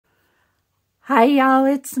Hi y'all,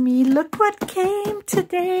 it's me. Look what came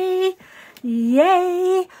today.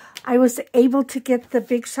 Yay! I was able to get the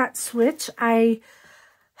Big Shot switch. I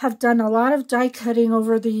have done a lot of die cutting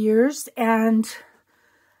over the years, and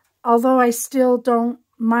although I still don't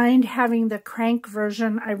mind having the crank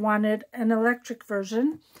version, I wanted an electric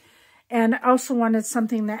version. And I also wanted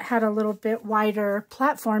something that had a little bit wider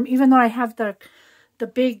platform, even though I have the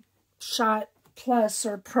Big Shot Plus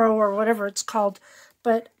or Pro or whatever it's called.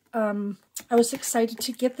 But I was excited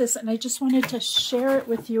to get this, and I just wanted to share it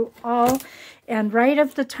with you all. And right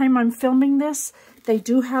at the time I'm filming this, they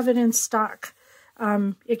do have it in stock.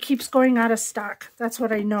 It keeps going out of stock. That's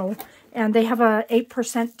what I know. And they have a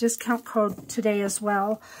 8% discount code today as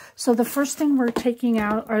well. So the first thing we're taking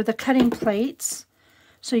out are the cutting plates.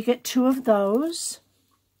 So you get 2 of those.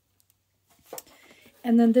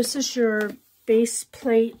 And then this is your base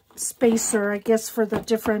plate spacer, I guess, for the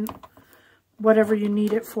different whatever you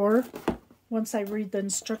need it for. Once I read the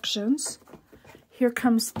instructions. Here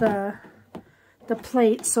comes the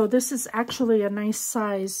plate. So this is actually a nice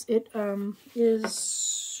size. It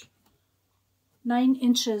is 9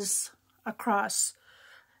 inches across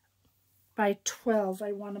by 12.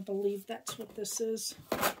 I want to believe that's what this is.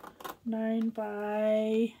 9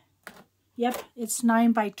 by, yep, it's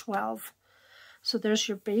 9 by 12. So there's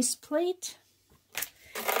your base plate.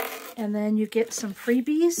 And then you get some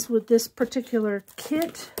freebies with this particular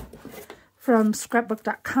kit from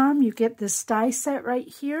scrapbook.com. You get this die set right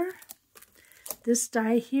here, this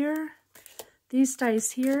die here, these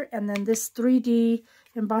dies here, and then this 3D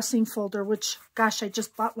embossing folder, which, gosh, I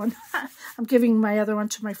just bought one. I'm giving my other one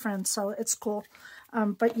to my friend, so it's cool.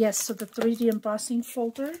 But yes, so the 3D embossing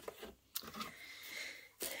folder,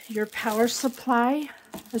 your power supply.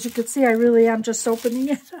 As you can see, I really am just opening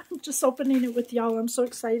it. I'm just opening it with y'all. I'm so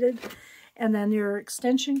excited. And then your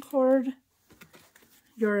extension cord,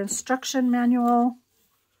 your instruction manual,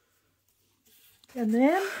 and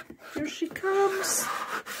then here she comes.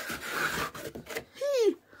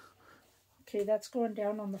 Okay, that's going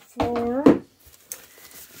down on the floor.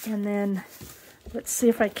 And then let's see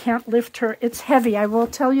if I can't lift her. It's heavy, I will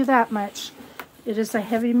tell you that much. It is a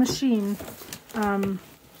heavy machine.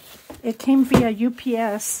 It came via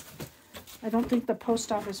UPS. I don't think the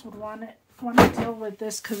post office would want to deal with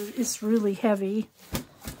this because it's really heavy.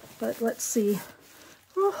 But let's see.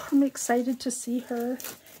 Oh, I'm excited to see her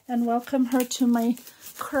and welcome her to my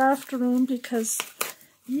craft room because,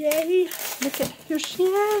 yay, look at, here she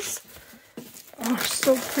is. Oh,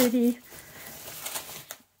 so pretty.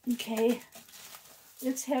 Okay,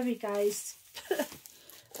 it's heavy, guys.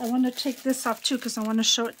 I want to take this off too because I want to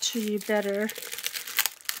show it to you better.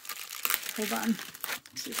 Hold on.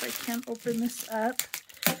 Let's see if I can't open this up.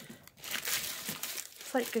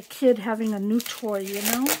 It's like a kid having a new toy, you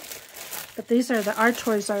know? But these are our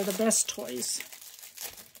toys are the best toys.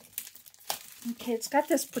 Okay, it's got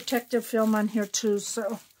this protective film on here too,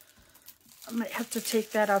 so I might have to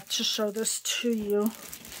take that off to show this to you.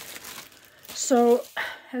 So,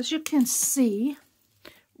 as you can see,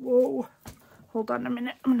 whoa, hold on a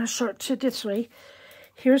minute. I'm going to show it to this way.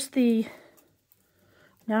 Here's the,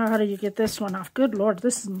 now how do you get this one off? Good Lord,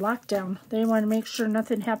 this is lockdown. They want to make sure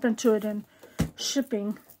nothing happened to it in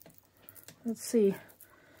shipping. Let's see.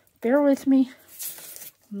 Bear with me.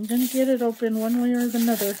 I'm going to get it open one way or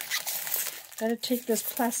another. Got to take this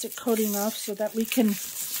plastic coating off so that we can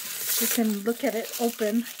look at it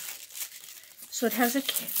open. So it has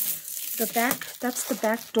the back, that's the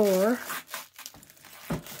back door.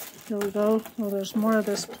 Here we go. Well, there's more of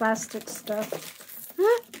this plastic stuff.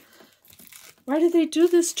 Why do they do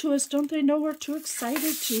this to us? Don't they know we're too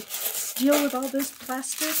excited to deal with all this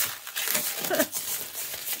plastic?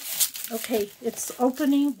 Okay, it's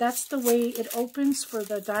opening. That's the way it opens for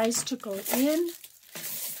the dies to go in.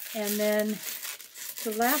 And then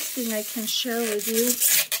the last thing I can share with you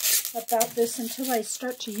about this until I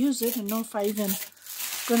start to use it and know if I even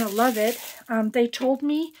going to love it. They told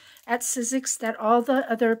me at Sizzix that all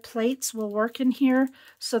the other plates will work in here.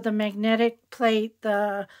 So the magnetic plate,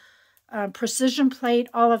 the precision plate,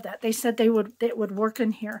 all of that. They said it would work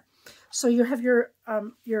in here. So you have your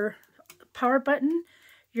power button,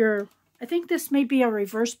 I think this may be a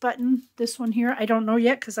reverse button, this one here. I don't know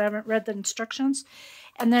yet because I haven't read the instructions.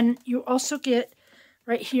 And then you also get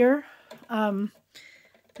right here,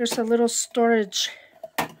 there's a little storage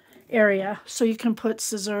area. So you can put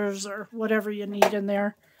scissors or whatever you need in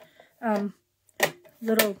there.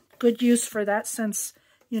 Little good use for that since,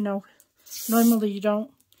 you know, normally you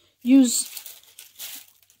don't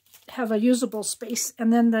have a usable space.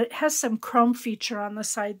 And then it has some chrome feature on the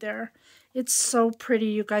side there. It's so pretty,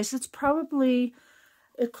 you guys. It's probably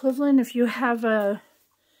equivalent if you have a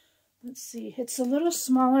Let's see, it's a little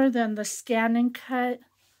smaller than the Scan and Cut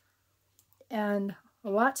and a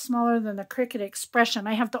lot smaller than the Cricut Expression.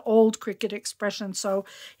 I have the old Cricut Expression, so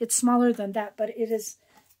it's smaller than that, but it is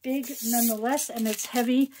big nonetheless, and it's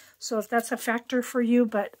heavy, so if that's a factor for you,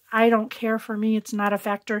 but I don't care. For me, it's not a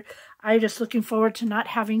factor. I'm just looking forward to not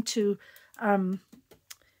having to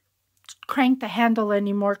crank the handle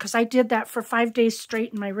anymore, because I did that for 5 days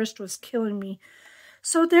straight and my wrist was killing me.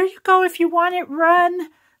 So there you go. If you want it, run.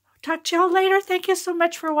 Talk to y'all later. Thank you so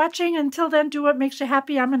much for watching. Until then, do what makes you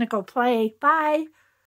happy. I'm going to go play. Bye.